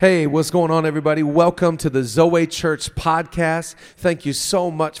Hey, what's going on, everybody? Welcome to the Zoe Church podcast. Thank you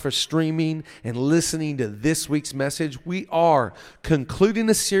so much for streaming and listening to this week's message. We are concluding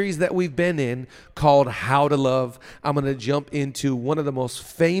a series that we've been in called How to Love. I'm going to jump into one of the most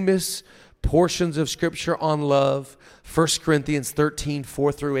famous portions of Scripture on love, 1 Corinthians 13,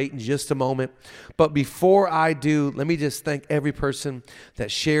 4 through 8 in just a moment. But before I do, let me just thank every person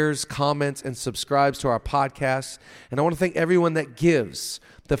that shares, comments, and subscribes to our podcast. And I want to thank everyone that gives.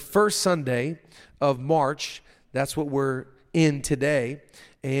 The first Sunday of March, that's what we're in today.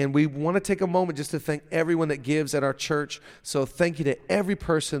 And we want to take a moment just to thank everyone that gives at our church. So thank you to every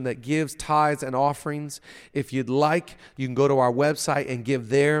person that gives tithes and offerings. If you'd like, you can go to our website and give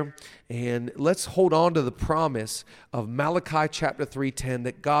there. And let's hold on to the promise of Malachi chapter 3:10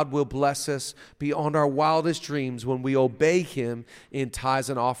 that God will bless us beyond our wildest dreams when we obey Him in tithes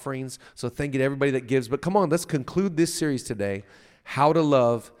and offerings. So thank you to everybody that gives. But come on, let's conclude this series today, How to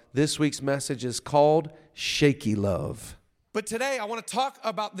Love. This week's message is called Shaky Love. But today I want to talk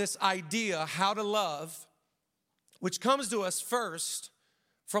about this idea, how to love, which comes to us first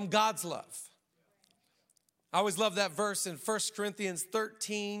from God's love. I always love that verse in 1 Corinthians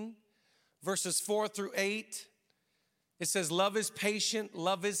 13, verses 4 through 8. It says, love is patient,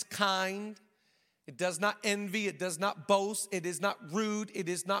 love is kind. It does not envy, it does not boast, it is not rude, it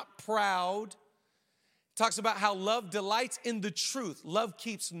is not proud. It talks about how love delights in the truth. Love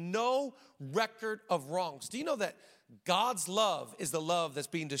keeps no record of wrongs. Do you know that God's love is the love that's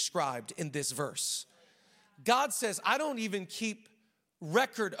being described in this verse? God says, I don't even keep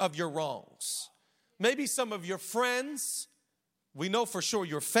record of your wrongs. Maybe some of your friends, we know for sure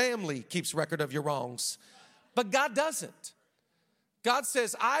your family keeps record of your wrongs, but God doesn't. God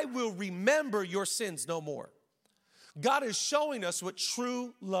says, I will remember your sins no more. God is showing us what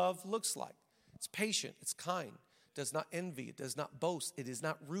true love looks like. It's patient, it's kind. Does not envy, it does not boast, it is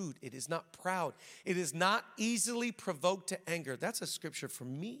not rude, it is not proud, it is not easily provoked to anger. That's a scripture for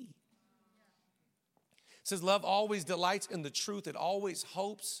me. It says love always delights in the truth, it always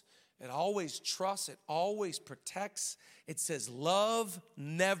hopes, it always trusts, it always protects. It says love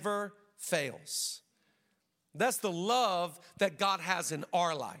never fails. That's the love that God has in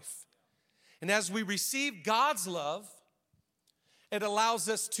our life. And as we receive God's love, it allows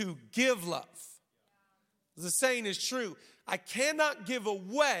us to give love. The saying is true. I cannot give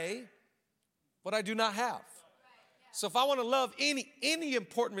away what I do not have. So if I want to love any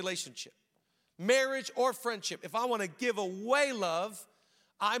important relationship, marriage or friendship, if I want to give away love,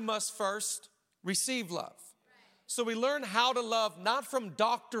 I must first receive love. So we learn how to love not from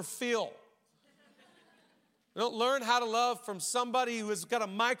Dr. Phil. We don't learn how to love from somebody who has got a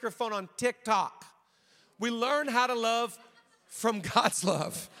microphone on TikTok. We learn how to love from God's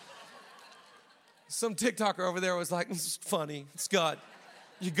love. Some TikToker over there was like, this is funny. It's God.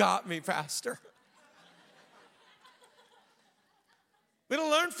 You got me, Pastor. We don't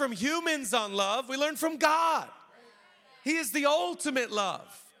learn from humans on love. We learn from God. He is the ultimate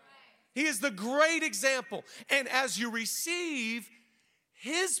love. He is the great example. And as you receive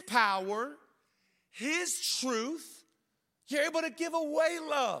His power, His truth, you're able to give away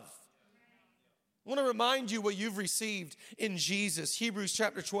love. I want to remind you what you've received in Jesus. Hebrews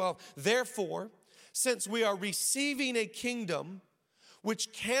chapter 12. Therefore, since we are receiving a kingdom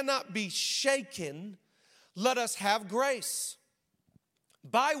which cannot be shaken, let us have grace,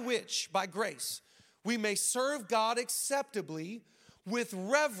 by grace, we may serve God acceptably with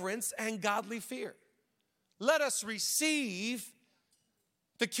reverence and godly fear. Let us receive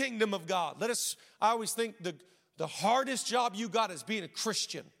the kingdom of God. I always think the hardest job you got is being a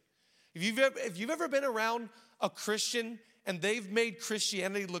Christian. If you've ever been around a Christian and they've made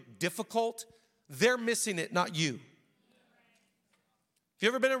Christianity look difficult, they're missing it, not you. If you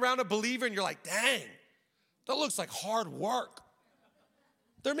ever been around a believer and you're like, dang, that looks like hard work,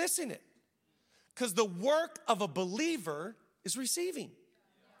 they're missing it. Because the work of a believer is receiving.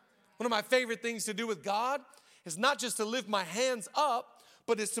 One of my favorite things to do with God is not just to lift my hands up,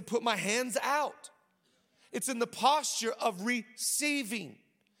 but it's to put my hands out. It's in the posture of receiving.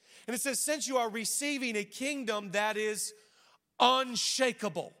 And it says, since you are receiving a kingdom that is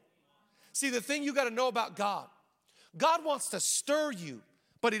unshakable. See, the thing you got to know about God wants to stir you,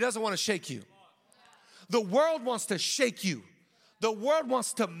 but He doesn't want to shake you. The world wants to shake you. The world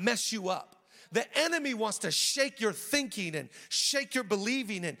wants to mess you up. The enemy wants to shake your thinking and shake your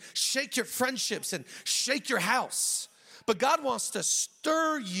believing and shake your friendships and shake your house. But God wants to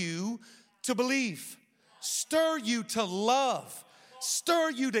stir you to believe, stir you to love, stir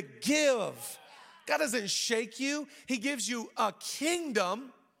you to give. God doesn't shake you. He gives you a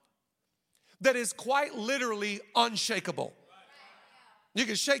kingdom that is quite literally unshakable. You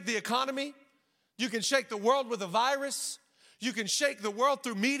can shake the economy. You can shake the world with a virus. You can shake the world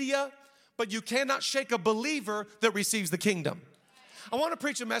through media, but you cannot shake a believer that receives the kingdom. I want to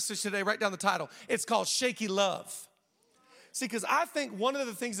preach a message today, write down the title. It's called Shaky Love. See, because I think one of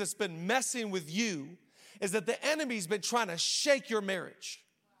the things that's been messing with you is that the enemy's been trying to shake your marriage,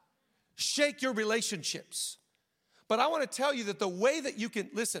 shake your relationships. But I want to tell you that the way that you can,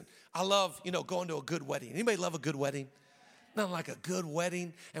 listen, I love, going to a good wedding. Anybody love a good wedding? Nothing like a good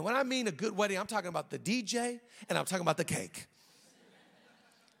wedding. And when I mean a good wedding, I'm talking about the DJ and I'm talking about the cake.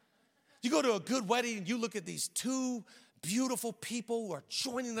 You go to a good wedding and you look at these two beautiful people who are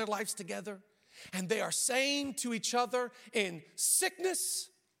joining their lives together, and they are saying to each other in sickness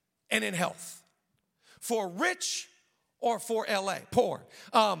and in health, for rich or for LA, poor,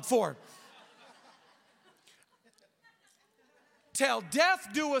 for till death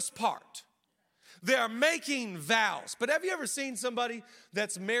do us part. They're making vows. But have you ever seen somebody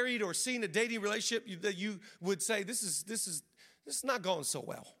that's married or seen a dating relationship that you would say, this is not going so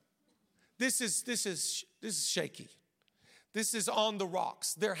well. This is shaky. This is on the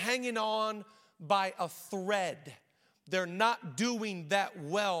rocks. They're hanging on by a thread. They're not doing that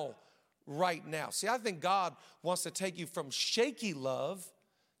well right now. See, I think God wants to take you from shaky love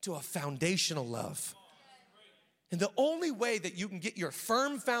to a foundational love. And the only way that you can get your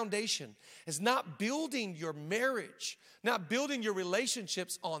firm foundation is not building your marriage, not building your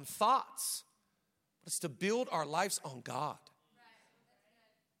relationships on thoughts, but it's to build our lives on God.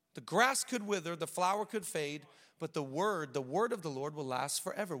 The grass could wither, the flower could fade, but the word of the Lord will last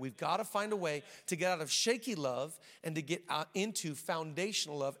forever. We've got to find a way to get out of shaky love and to get out into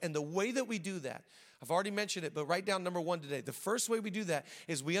foundational love. And the way that we do that, I've already mentioned it, but write down number one today. The first way we do that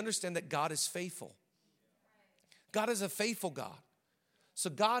is we understand that God is faithful. God is a faithful God. So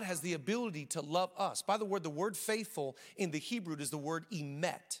God has the ability to love us. By the word faithful in the Hebrew is the word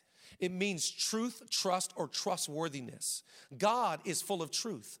emet. It means truth, trust, or trustworthiness. God is full of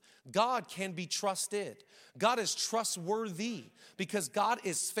truth. God can be trusted. God is trustworthy because God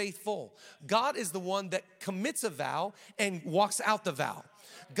is faithful. God is the one that commits a vow and walks out the vow.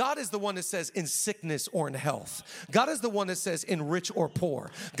 God is the one that says in sickness or in health. God is the one that says in rich or poor.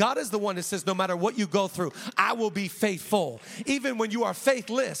 God is the one that says no matter what you go through, I will be faithful. Even when you are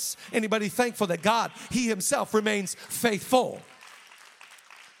faithless, anybody thankful that God, He Himself remains faithful?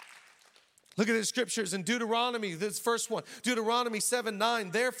 Look at the scriptures in Deuteronomy, this first one, Deuteronomy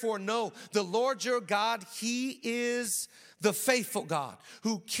 7:9. Therefore know the Lord your God, He is the faithful God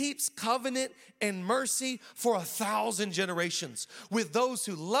who keeps covenant and mercy for 1,000 generations with those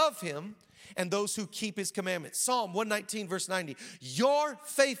who love Him and those who keep His commandments. Psalm 119 verse 90. Your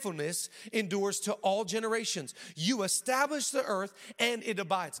faithfulness endures to all generations. You establish the earth and it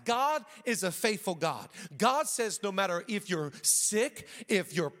abides. God is a faithful God. God says no matter if you're sick,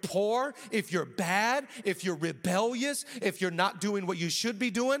 if you're poor, if you're bad, if you're rebellious, if you're not doing what you should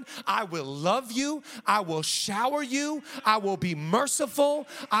be doing, I will love you. I will shower you. I will be merciful.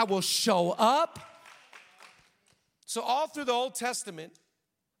 I will show up. So all through the Old Testament,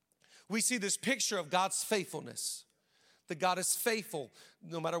 we see this picture of God's faithfulness, that God is faithful.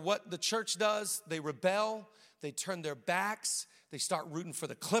 No matter what the church does, they rebel, they turn their backs, they start rooting for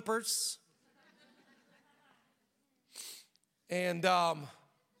the Clippers. And God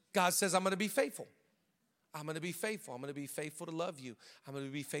says, I'm going to be faithful. I'm going to be faithful. I'm going to be faithful to love you. I'm going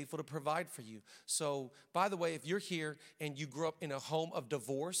to be faithful to provide for you. So, by the way, if you're here and you grew up in a home of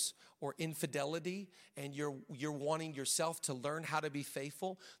divorce or infidelity and you're wanting yourself to learn how to be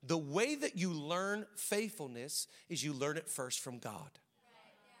faithful, the way that you learn faithfulness is you learn it first from God.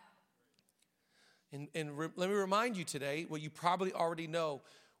 Let me remind you today what you probably already know.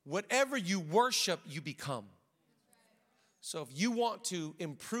 Whatever you worship, you become. So if you want to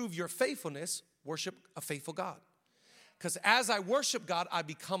improve your faithfulness, worship a faithful God. Because as I worship God, I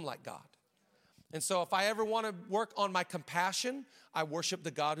become like God. And so if I ever want to work on my compassion, I worship the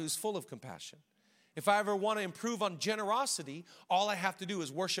God who's full of compassion. If I ever want to improve on generosity, all I have to do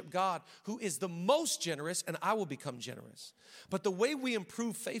is worship God who is the most generous, and I will become generous. But the way we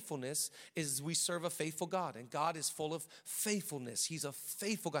improve faithfulness is we serve a faithful God, and God is full of faithfulness. He's a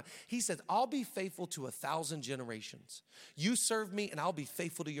faithful God. He says, I'll be faithful to 1,000 generations. You serve me, and I'll be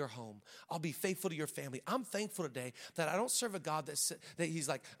faithful to your home. I'll be faithful to your family. I'm thankful today that I don't serve a God that He's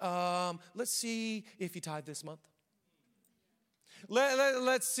like, let's see if you tithe this month.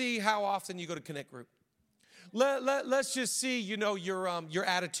 Let's see how often you go to Connect Group. Let's just see, your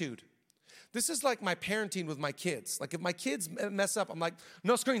attitude. This is like my parenting with my kids. Like if my kids mess up, I'm like,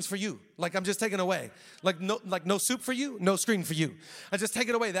 no screens for you. Like I'm just taking away. Like no soup for you, no screen for you. I just take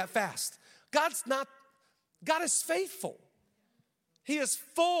it away that fast. God is faithful. He is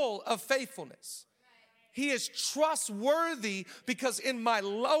full of faithfulness. He is trustworthy because in my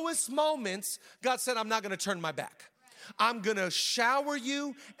lowest moments, God said, I'm not going to turn my back. I'm going to shower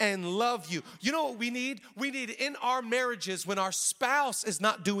you and love you. You know what we need? We need in our marriages when our spouse is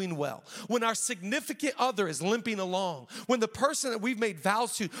not doing well, when our significant other is limping along, when the person that we've made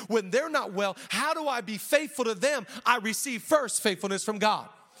vows to, when they're not well, how do I be faithful to them? I receive first faithfulness from God.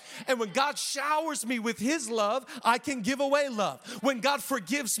 And when God showers me with his love, I can give away love. When God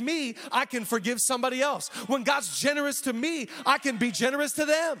forgives me, I can forgive somebody else. When God's generous to me, I can be generous to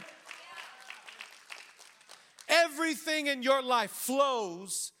them. Everything in your life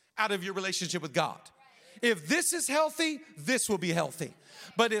flows out of your relationship with God. If this is healthy, this will be healthy.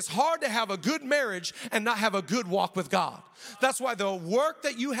 But it's hard to have a good marriage and not have a good walk with God. That's why the work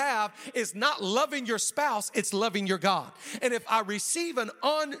that you have is not loving your spouse, it's loving your God. And if I receive an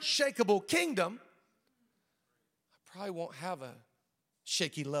unshakable kingdom, I probably won't have a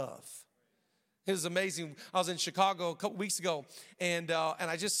shaky love. It was amazing. I was in Chicago a couple weeks ago, and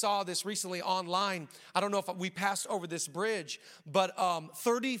I just saw this recently online. I don't know if we passed over this bridge, but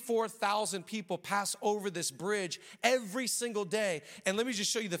 34,000 people pass over this bridge every single day. And let me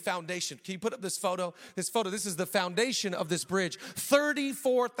just show you the foundation. Can you put up this photo? This is the foundation of this bridge.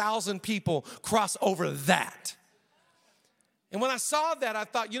 34,000 people cross over that. And when I saw that, I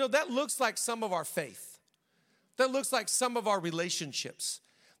thought, that looks like some of our faith. That looks like some of our relationships.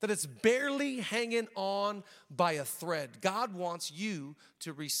 That it's barely hanging on by a thread. God wants you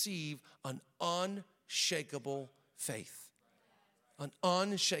to receive an unshakable faith, an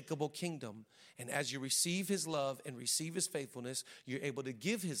unshakable kingdom. And as you receive his love and receive his faithfulness, you're able to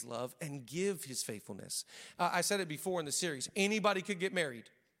give his love and give his faithfulness. I said it before in the series, anybody could get married.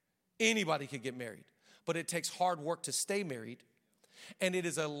 Anybody could get married. But it takes hard work to stay married. And it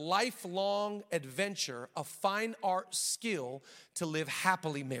is a lifelong adventure, a fine art skill to live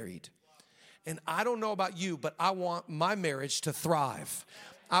happily married. And I don't know about you, but I want my marriage to thrive.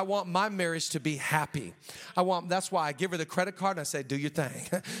 I want my marriage to be happy. That's why I give her the credit card and I say, do your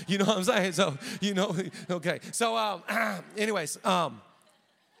thing. You know what I'm saying? So, okay. So, anyways,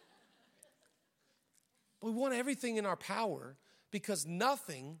 we want everything in our power because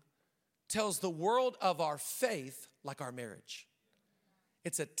nothing tells the world of our faith like our marriage.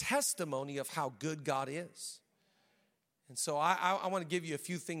 It's a testimony of how good God is. And so I want to give you a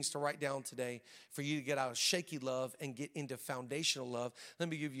few things to write down today for you to get out of shaky love and get into foundational love. Let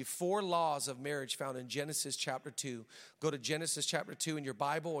me give you 4 laws of marriage found in Genesis chapter 2. Go to Genesis chapter 2 in your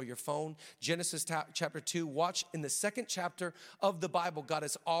Bible or your phone. Genesis chapter 2. Watch in the 2nd chapter of the Bible. God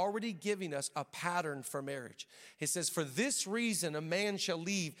is already giving us a pattern for marriage. He says, for this reason a man shall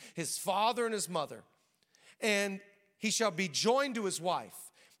leave his father and his mother, and he shall be joined to his wife,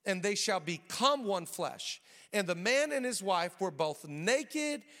 and they shall become one flesh. And the man and his wife were both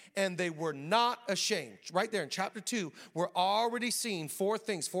naked, and they were not ashamed. Right there in chapter 2, we're already seeing 4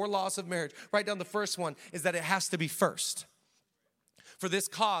 things, 4 laws of marriage. Write down the first one is that it has to be first. For this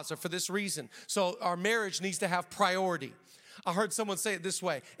cause or for this reason. So our marriage needs to have priority. I heard someone say it this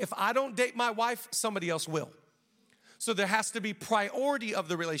way. If I don't date my wife, somebody else will. So there has to be priority of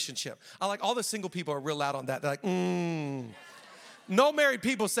the relationship. I like all the single people are real loud on that. They're like, No married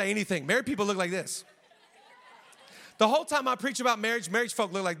people say anything. Married people look like this. The whole time I preach about marriage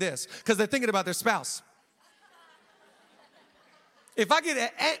folk look like this because they're thinking about their spouse. If I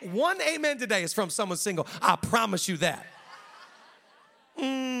get one amen today, it's from someone single. I promise you that.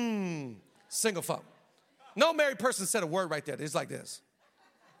 Single folk. No married person said a word right there. It's like this.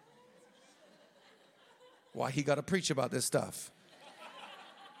 Why he got to preach about this stuff?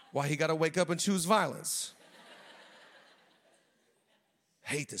 Why he got to wake up and choose violence?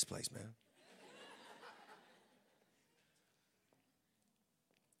 Hate this place, man.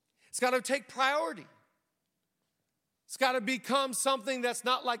 It's got to take priority. It's got to become something that's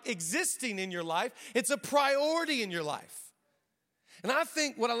not like existing in your life. It's a priority in your life. And I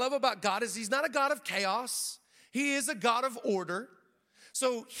think what I love about God is he's not a God of chaos. He is a God of order.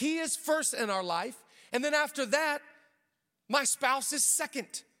 So he is first in our life. And then after that, my spouse is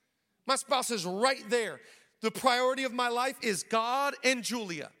second. My spouse is right there. The priority of my life is God and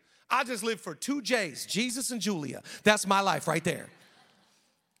Julia. I just live for 2 J's, Jesus and Julia. That's my life right there.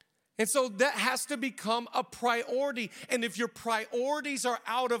 And so that has to become a priority. And if your priorities are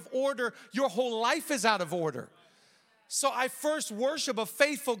out of order, your whole life is out of order. So I first worship a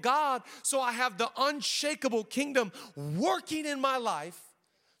faithful God, so I have the unshakable kingdom working in my life.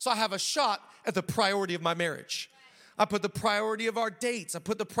 So I have a shot at the priority of my marriage. I put the priority of our dates.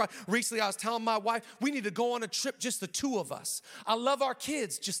 Recently I was telling my wife, we need to go on a trip, just the 2 of us. I love our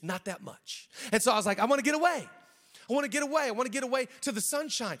kids, just not that much. And so I was like, I want to get away. I want to get away. I want to get away to the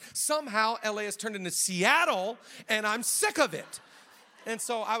sunshine. Somehow, LA has turned into Seattle, and I'm sick of it. And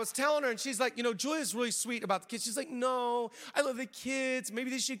so I was telling her, and she's like, Julia's really sweet about the kids. She's like, no, I love the kids. Maybe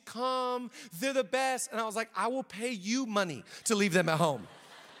they should come. They're the best. And I was like, I will pay you money to leave them at home.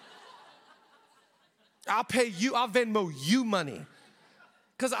 I'll pay you. I'll Venmo you money.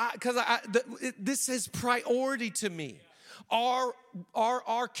 Because this is priority to me. Our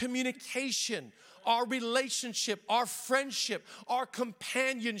communication, our relationship, our friendship, our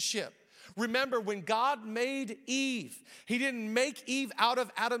companionship. Remember, when God made Eve, he didn't make Eve out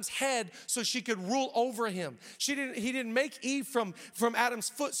of Adam's head so she could rule over him. He didn't make Eve from Adam's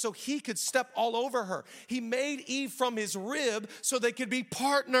foot so he could step all over her. He made Eve from his rib so they could be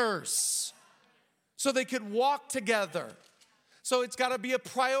partners, so they could walk together. So it's got to be a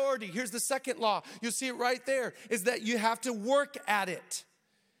priority. Here's the second law. You'll see it right there, is that you have to work at it.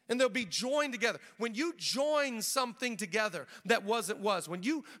 And they'll be joined together. When you join something together that wasn't was, when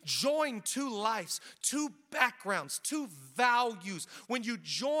you join two lives, two backgrounds, two values, when you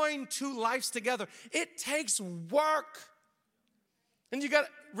join two lives together, it takes work. And you got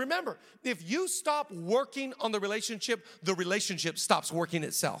to remember, if you stop working on the relationship stops working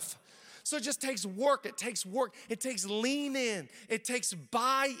itself. So it just takes work. It takes work. It takes lean in. It takes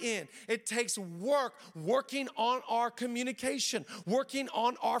buy in. It takes work. Working on our communication, working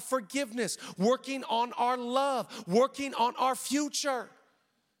on our forgiveness, working on our love, working on our future.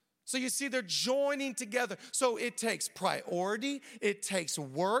 So you see, they're joining together. So it takes priority. It takes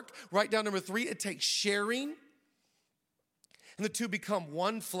work. Write down number 3. It takes sharing. And the two become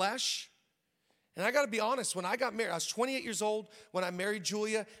one flesh. And I got to be honest, when I got married, I was 28 years old when I married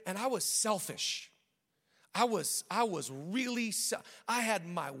Julia, and I was selfish. I was really, I had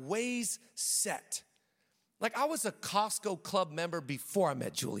my ways set. Like I was a Costco club member before I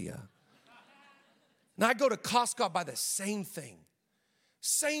met Julia. And I go to Costco, I buy the same thing.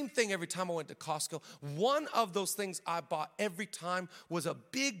 Same thing every time I went to Costco. One of those things I bought every time was a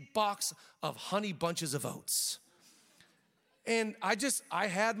big box of Honey Bunches of Oats. And I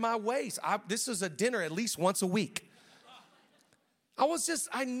had my ways. This was a dinner at least once a week.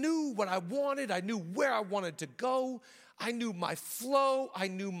 I knew what I wanted. I knew where I wanted to go. I knew my flow. I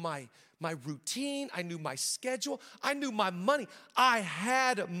knew my routine. I knew my schedule. I knew my money. I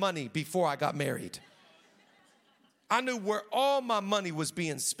had money before I got married. I knew where all my money was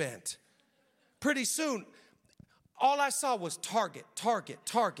being spent. Pretty soon, all I saw was Target, Target,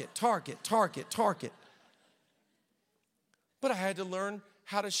 Target, Target, Target, Target. But I had to learn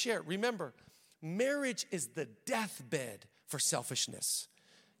how to share. Remember, marriage is the deathbed for selfishness.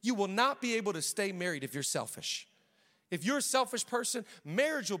 You will not be able to stay married if you're selfish. If you're a selfish person,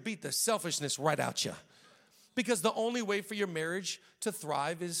 marriage will beat the selfishness right out you. Because the only way for your marriage to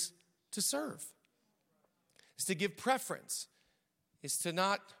thrive is to serve. Is to give preference. It's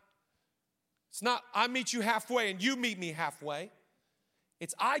not I meet you halfway and you meet me halfway.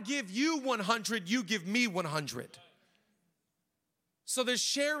 It's I give you 100, you give me 100. So there's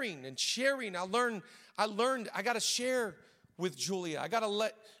sharing and sharing. I learned I got to share with Julia. I got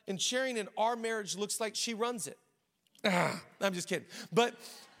to and sharing in our marriage looks like she runs it. I'm just kidding. But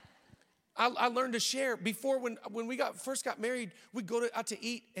I learned to share. Before, when we first got married, we'd go out to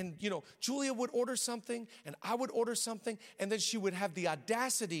eat, and Julia would order something, and I would order something, and then she would have the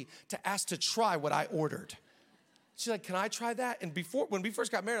audacity to ask to try what I ordered. She's like, "Can I try that?" And when we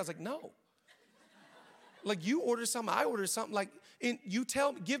first got married, I was like, "No." Like, you order something, I order something. Like,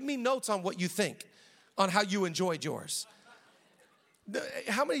 give me notes on what you think, on how you enjoyed yours.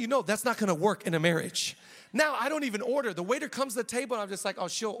 How many of you know that's not going to work in a marriage? Now I don't even order. The waiter comes to the table, and I'm just like, "Oh,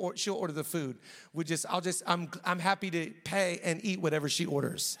 she'll order the food. I'm happy to pay and eat whatever she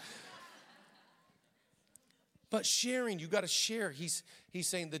orders." But sharing, you got to share. He's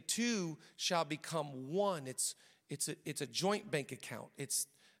saying the two shall become one. It's a joint bank account. It's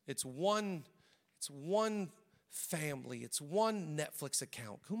one family. It's one Netflix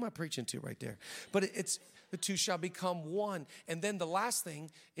account. Who am I preaching to right there? But it's the two shall become one. And then the last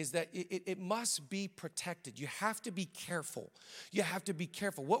thing is that it must be protected. You have to be careful. You have to be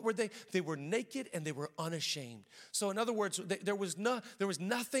careful. What were they? They were naked and they were unashamed. So in other words, there was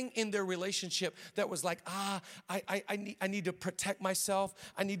nothing in their relationship that was like, I need to protect myself.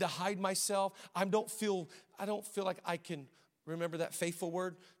 I need to hide myself. I don't feel like I can, remember that faithful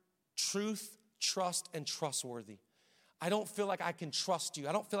word? Truth, trust, and trustworthy. I don't feel like I can trust you.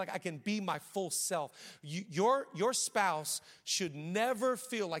 I don't feel like I can be my full self. Your spouse should never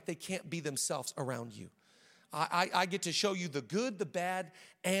feel like they can't be themselves around you. I get to show you the good, the bad,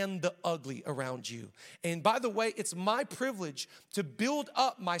 and the ugly around you. And by the way, it's my privilege to build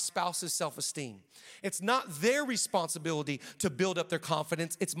up my spouse's self-esteem. It's not their responsibility to build up their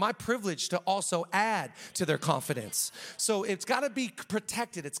confidence. It's my privilege to also add to their confidence. So it's got to be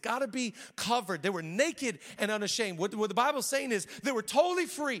protected. It's got to be covered. They were naked and unashamed. What the Bible's saying is they were totally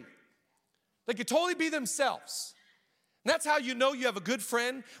free. They could totally be themselves. And that's how you know you have a good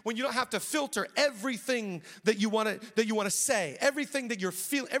friend, when you don't have to filter everything that you want to say, everything that you're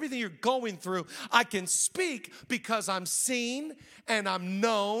feeling, everything you're going through. I can speak because I'm seen and I'm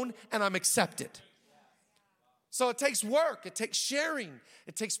known and I'm accepted. So it takes work, it takes sharing,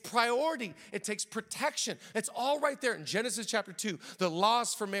 it takes priority, it takes protection. It's all right there in Genesis chapter 2, the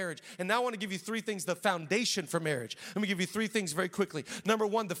laws for marriage. And now I want to give you 3 things, the foundation for marriage. Let me give you 3 things very quickly. Number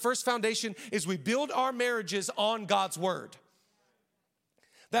 1, the first foundation is we build our marriages on God's word.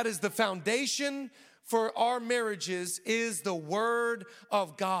 That is the foundation for our marriages, is the word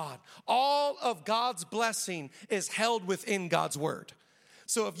of God. All of God's blessing is held within God's word.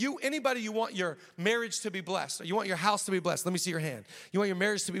 So if anybody you want your marriage to be blessed, or you want your house to be blessed, let me see your hand. You want your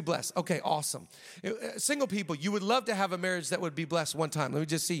marriage to be blessed. Okay, awesome. Single people, you would love to have a marriage that would be blessed one time. Let me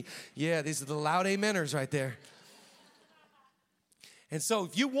just see. Yeah, these are the loud ameners right there. And so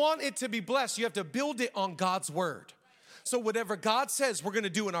if you want it to be blessed, you have to build it on God's word. So whatever God says, we're going to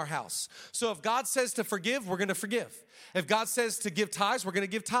do in our house. So if God says to forgive, we're going to forgive. If God says to give tithes, we're going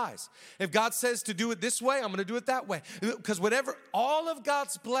to give tithes. If God says to do it this way, I'm going to do it that way. Because all of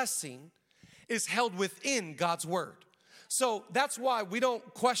God's blessing is held within God's word. So that's why we don't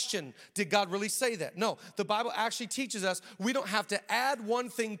question, did God really say that? No, the Bible actually teaches us we don't have to add one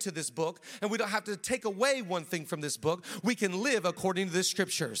thing to this book, and we don't have to take away one thing from this book. We can live according to the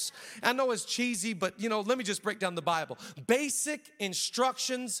scriptures. I know it's cheesy, but let me just break down the Bible. Basic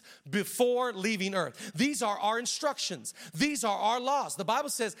instructions before leaving earth. These are our instructions. These are our laws. The Bible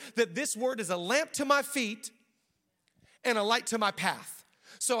says that this word is a lamp to my feet and a light to my path.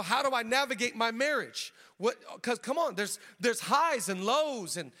 So how do I navigate my marriage? Because come on, there's highs and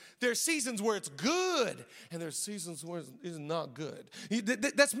lows, and there's seasons where it's good, and there's seasons where it's not good.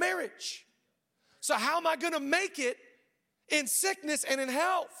 That's marriage. So how am I going to make it in sickness and in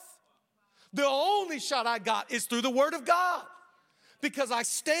health? The only shot I got is through the word of God. Because I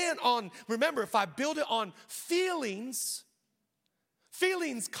stand on, remember, if I build it on feelings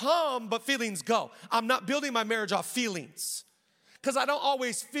come, but feelings go. I'm not building my marriage off feelings. Because I don't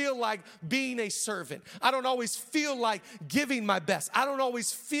always feel like being a servant. I don't always feel like giving my best. I don't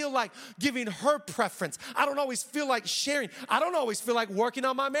always feel like giving her preference. I don't always feel like sharing. I don't always feel like working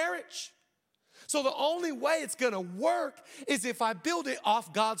on my marriage. So the only way it's going to work is if I build it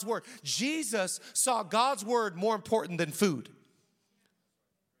off God's word. Jesus saw God's word more important than food.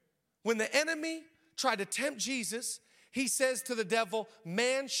 When the enemy tried to tempt Jesus, he says to the devil,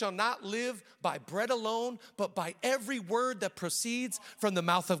 man shall not live by bread alone, but by every word that proceeds from the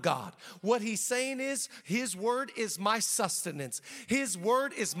mouth of God. What he's saying is, his word is my sustenance. His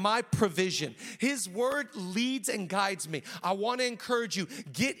word is my provision. His word leads and guides me. I want to encourage you,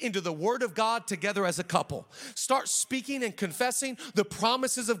 get into the word of God together as a couple. Start speaking and confessing the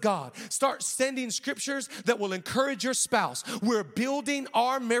promises of God. Start sending scriptures that will encourage your spouse. We're building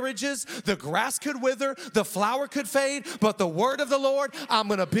our marriages. The grass could wither, the flower could fade, but the word of the Lord, I'm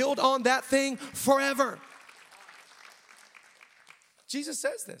going to build on that thing forever. Jesus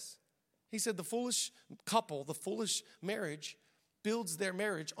says this. He said the foolish couple, the foolish marriage builds their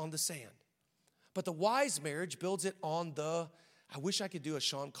marriage on the sand. But the wise marriage builds it on I wish I could do a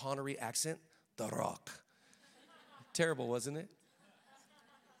Sean Connery accent, the rock. Terrible, wasn't it?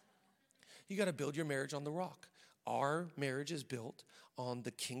 You got to build your marriage on the rock. Our marriage is built on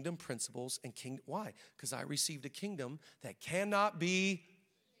the kingdom principles and why? Because I received a kingdom that cannot be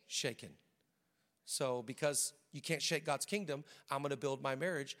shaken. So because you can't shake God's kingdom, I'm going to build my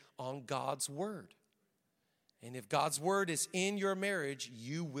marriage on God's word. And if God's word is in your marriage,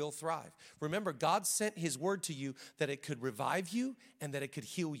 you will thrive. Remember, God sent his word to you that it could revive you and that it could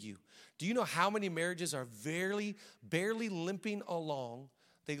heal you. Do you know how many marriages are barely limping along?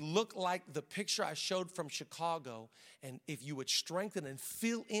 They look like the picture I showed from Chicago. And if you would strengthen and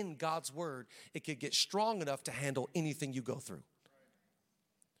fill in God's word, it could get strong enough to handle anything you go through.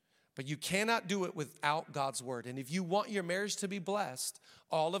 But you cannot do it without God's word. And if you want your marriage to be blessed,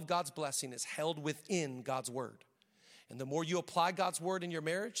 all of God's blessing is held within God's word. And the more you apply God's word in your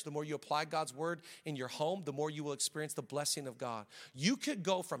marriage, the more you apply God's word in your home, the more you will experience the blessing of God. You could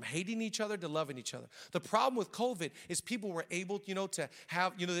go from hating each other to loving each other. The problem with COVID is people were able, to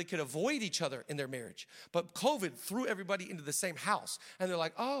have, they could avoid each other in their marriage. But COVID threw everybody into the same house. And they're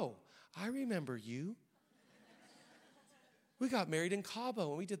like, oh, I remember you. We got married in Cabo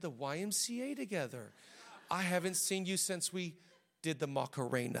and we did the YMCA together. I haven't seen you since we did the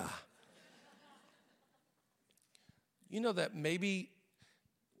Macarena. You know that maybe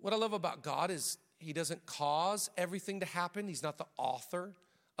what I love about God is he doesn't cause everything to happen. He's not the author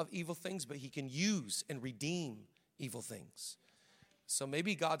of evil things, but he can use and redeem evil things. So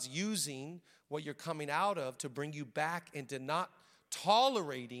maybe God's using what you're coming out of to bring you back into not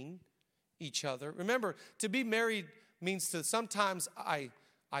tolerating each other. Remember, to be married means to sometimes I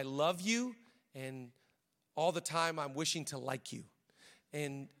love you, and all the time I'm wishing to like you.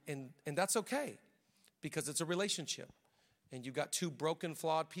 And that's okay, because it's a relationship. And you've got two broken,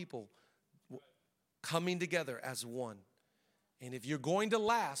 flawed people coming together as one. And if you're going to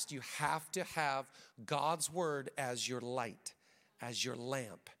last, you have to have God's word as your light, as your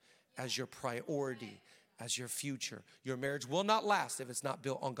lamp, as your priority, as your future. Your marriage will not last if it's not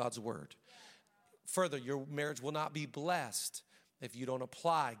built on God's word. Further, your marriage will not be blessed if you don't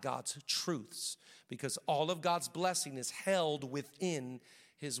apply God's truths, because all of God's blessing is held within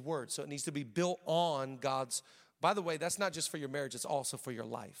his word. So it needs to be built on God's. By the way, that's not just for your marriage, it's also for your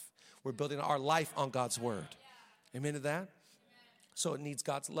life. We're building our life on God's word. Amen to that? So it needs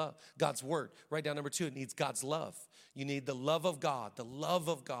God's love, God's word. Write down number 2, it needs God's love. You need the love of God, the love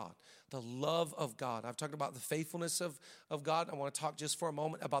of God, the love of God. I've talked about the faithfulness of God. I want to talk just for a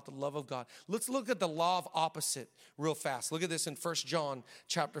moment about the love of God. Let's look at the law of opposite real fast. Look at this in 1 John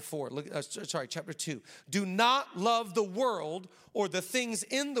chapter 4. Chapter 2. Do not love the world or the things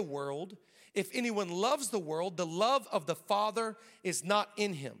in the world. If anyone loves the world, the love of the Father is not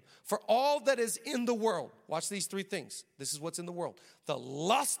in him. For all that is in the world, watch these 3 things. This is what's in the world. The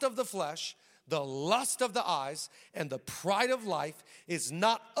lust of the flesh, the lust of the eyes, and the pride of life is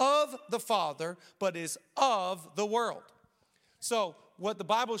not of the Father, but is of the world. So what the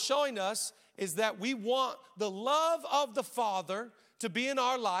Bible is showing us is that we want the love of the Father to be in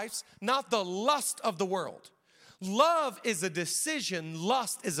our lives, not the lust of the world. Love is a decision,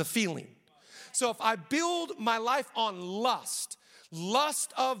 lust is a feeling. So if I build my life on lust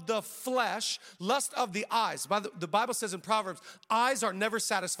of the flesh, lust of the eyes. The Bible says in Proverbs, eyes are never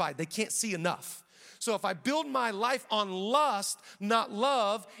satisfied. They can't see enough. So if I build my life on lust, not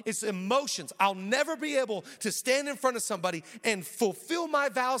love, it's emotions. I'll never be able to stand in front of somebody and fulfill my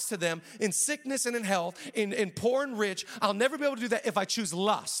vows to them in sickness and in health, in poor and rich. I'll never be able to do that if I choose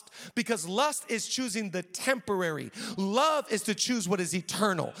lust, because lust is choosing the temporary. Love is to choose what is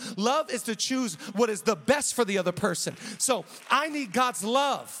eternal. Love is to choose what is the best for the other person. So I need God's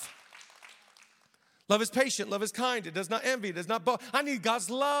love. Love is patient. Love is kind. It does not envy. It does not boast. I need God's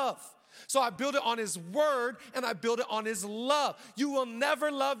love. So I build it on his word and I build it on his love. You will never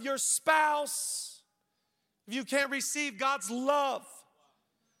love your spouse if you can't receive God's love.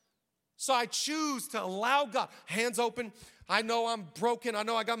 So I choose to allow God. Hands open. I know I'm broken. I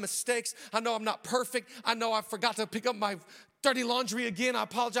know I got mistakes. I know I'm not perfect. I know I forgot to pick up my dirty laundry again. I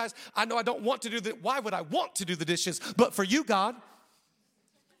apologize. I know I don't want to do that. Why would I want to do the dishes? But for you, God.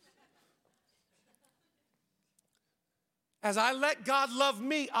 As I let God love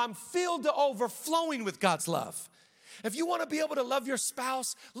me, I'm filled to overflowing with God's love. If you want to be able to love your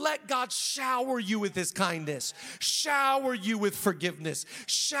spouse, let God shower you with his kindness, shower you with forgiveness,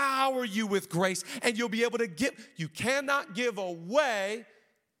 shower you with grace, and you'll be able to give. You cannot give away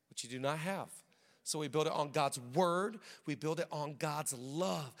what you do not have. So we build it on God's word. We build it on God's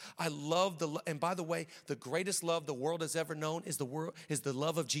love. I love and by the way, the greatest love the world has ever known is the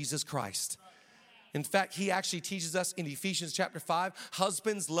love of Jesus Christ. In fact, he actually teaches us in Ephesians chapter 5,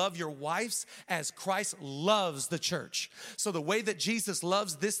 husbands, love your wives as Christ loves the church. So the way that Jesus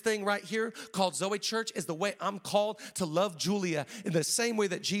loves this thing right here called Zoe Church is the way I'm called to love Julia. In the same way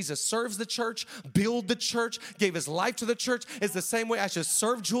that Jesus serves the church, build the church, gave his life to the church, is the same way I should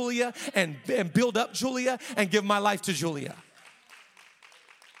serve Julia and build up Julia and give my life to Julia.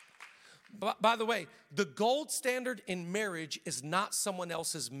 By the way, the gold standard in marriage is not someone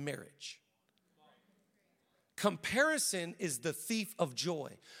else's marriage. Comparison is the thief of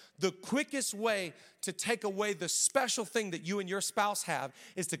joy. The quickest way to take away the special thing that you and your spouse have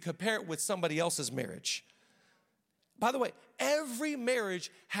is to compare it with somebody else's marriage. By the way, every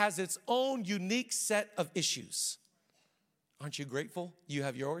marriage has its own unique set of issues. Aren't you grateful you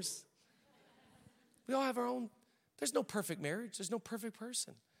have yours? We all have our own. There's no perfect marriage. There's no perfect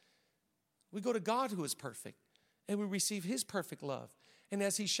person. We go to God who is perfect, and we receive his perfect love. And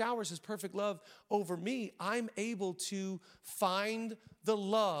as he showers his perfect love over me, I'm able to find the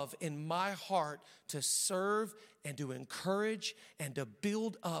love in my heart to serve and to encourage and to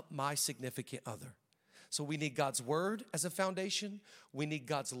build up my significant other. So we need God's word as a foundation. We need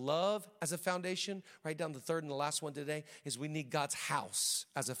God's love as a foundation. Write down the third and the last one today is we need God's house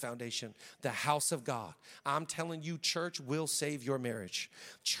as a foundation, the house of God. I'm telling you, church will save your marriage.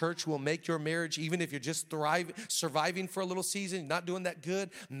 Church will make your marriage, even if you're just surviving for a little season, not doing that good,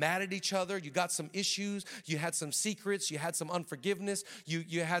 mad at each other, you got some issues, you had some secrets, you had some unforgiveness,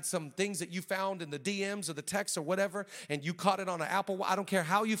 you had some things that you found in the DMs or the texts or whatever, and you caught it on an Apple. I don't care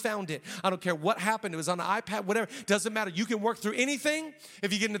how you found it. I don't care what happened. It was on an iPad, whatever. Doesn't matter. You can work through anything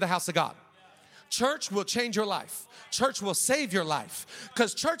if you get into the house of God. Church will change your life. Church will save your life.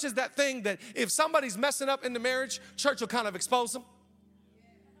 Because church is that thing that if somebody's messing up in the marriage, church will kind of expose them.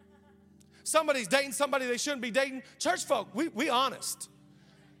 Somebody's dating somebody they shouldn't be dating. Church folk, we honest.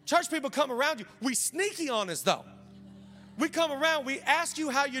 Church people come around you. We sneaky honest though. We come around, we ask you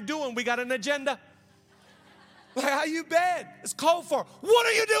how you're doing. We got an agenda. Like, how you been? It's cold for. What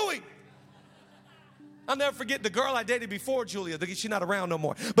are you doing? I'll never forget the girl I dated before Julia. She's not around no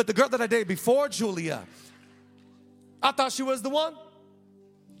more. But the girl that I dated before Julia, I thought she was the one.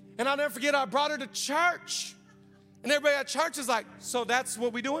 And I'll never forget, I brought her to church. And everybody at church is like, so that's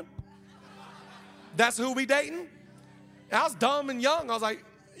what we doing? That's who we dating? And I was dumb and young. I was like,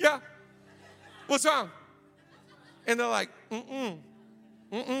 yeah. What's wrong? And they're like,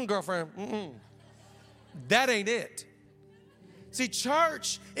 girlfriend, That ain't it. See,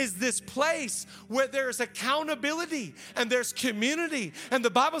 church is this place where there's accountability and there's community. And the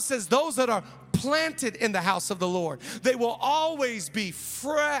Bible says those that are planted in the house of the Lord, they will always be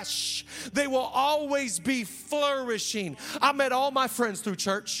fresh. They will always be flourishing. I met all my friends through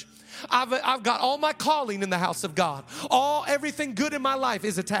church. I've got all my calling in the house of God. Everything good in my life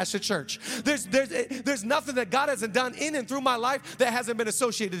is attached to church. There's nothing that God hasn't done in and through my life that hasn't been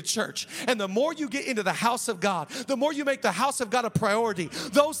associated to church. And the more you get into the house of God, the more you make the house of God a priority.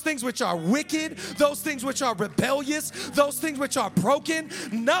 Those things which are wicked, those things which are rebellious, those things which are broken,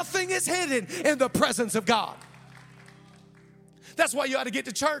 nothing is hidden in the presence of God. That's why you ought to get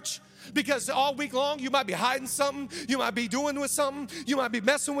to church. Because all week long, you might be hiding something. You might be doing with something. You might be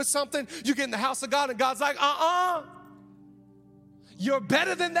messing with something. You get in the house of God and God's like, you're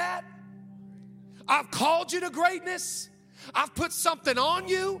better than that. I've called you to greatness. I've put something on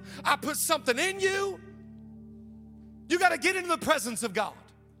you. I put something in you. You got to get into the presence of God.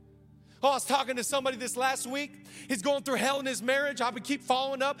 Oh, I was talking to somebody this last week. He's going through hell in his marriage. I would keep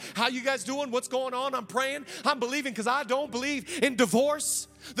following up. How you guys doing? What's going on? I'm praying. I'm believing because I don't believe in divorce.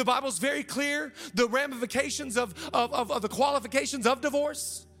 The Bible's very clear. The ramifications of the qualifications of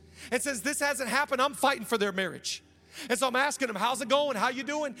divorce. And since this hasn't happened, I'm fighting for their marriage. And so I'm asking him, how's it going? How you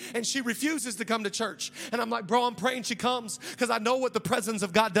doing? And she refuses to come to church. And I'm like, bro, I'm praying she comes because I know what the presence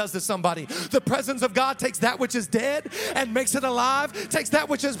of God does to somebody. The presence of God takes that which is dead and makes it alive, takes that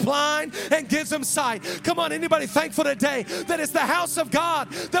which is blind and gives them sight. Come on, anybody thankful today that it's the house of God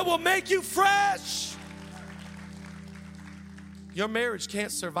that will make you fresh? Your marriage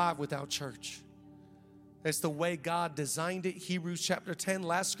can't survive without church. It's the way God designed it. Hebrews chapter 10,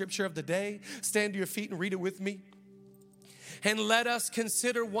 last scripture of the day. Stand to your feet and read it with me. And let us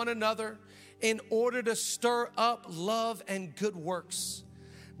consider one another in order to stir up love and good works,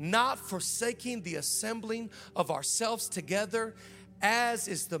 not forsaking the assembling of ourselves together, as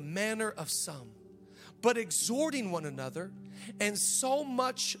is the manner of some, but exhorting one another, and so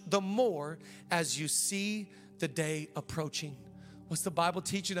much the more as you see the day approaching. What's the Bible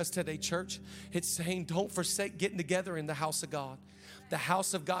teaching us today, church? It's saying don't forsake getting together in the house of God. The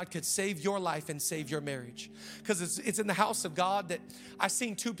house of God could save your life and save your marriage. Because it's in the house of God that I've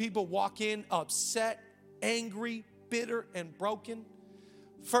seen two people walk in upset, angry, bitter, and broken.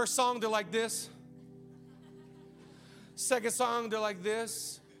 First song, they're like this. Second song, they're like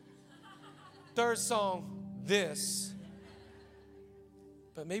this. Third song, this.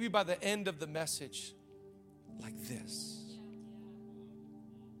 But maybe by the end of the message, like this.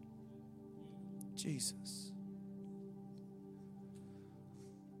 Jesus.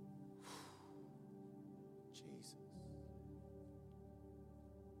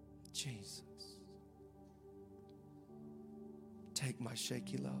 Jesus. Take my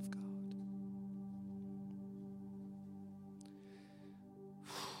shaky love, God.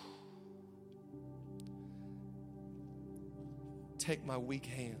 Take my weak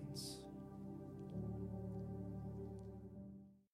hands.